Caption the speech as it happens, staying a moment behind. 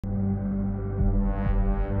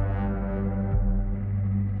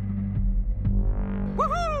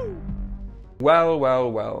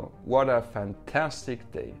Well, what a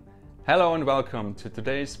fantastic day. Hello and welcome to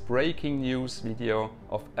today's breaking news video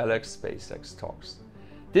of Alex SpaceX Talks.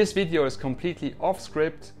 This video is completely off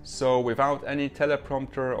script, so without any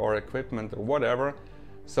teleprompter or equipment or whatever.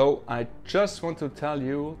 So I just want to tell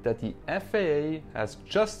you that the FAA has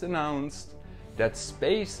just announced that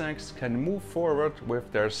SpaceX can move forward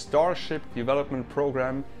with their Starship development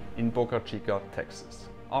program in Boca Chica, Texas.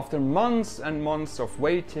 After months and months of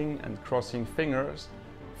waiting and crossing fingers,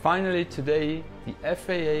 finally today the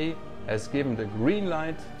FAA has given the green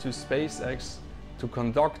light to SpaceX to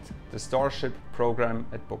conduct the Starship program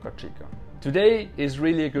at Boca Chica. Today is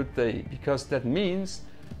really a good day because that means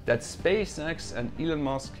that SpaceX and Elon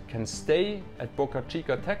Musk can stay at Boca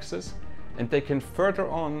Chica, Texas, and they can further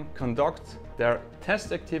on conduct their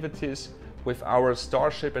test activities with our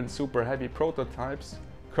Starship and Super Heavy prototypes,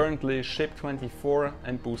 currently Ship 24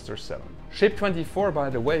 and Booster 7. Ship 24, by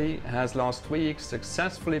the way, has last week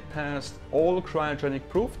successfully passed all cryogenic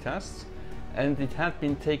proof tests, and it had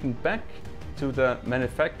been taken back to the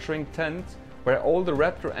manufacturing tent where all the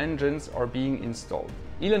Raptor engines are being installed.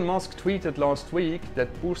 Elon Musk tweeted last week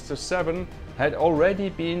that Booster 7 had already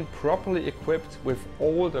been properly equipped with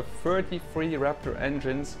all the 33 Raptor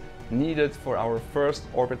engines needed for our first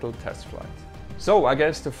orbital test flight. So I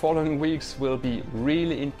guess the following weeks will be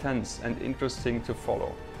really intense and interesting to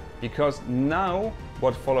follow, because now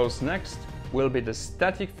what follows next will be the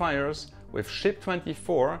static fires with Ship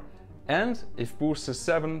 24, and if Booster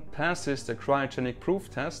 7 passes the cryogenic proof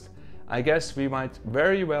test, I guess we might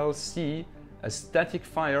very well see a static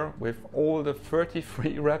fire with all the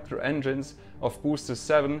 33 Raptor engines of Booster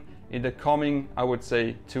 7 in the coming, I would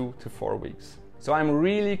say, 2 to 4 weeks. So I'm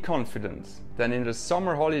really confident that in the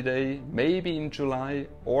summer holiday, maybe in July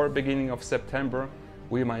or beginning of September,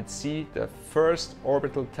 we might see the first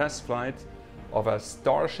orbital test flight of a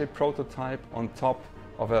Starship prototype on top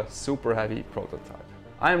of a Super Heavy prototype.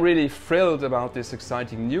 I'm really thrilled about this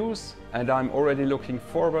exciting news, and I'm already looking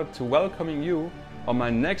forward to welcoming you on my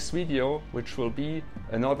next video, which will be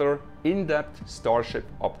another in-depth Starship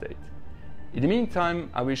update. In the meantime,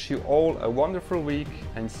 I wish you all a wonderful week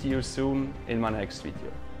and see you soon in my next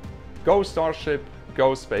video. Go Starship,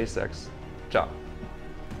 go SpaceX, ciao!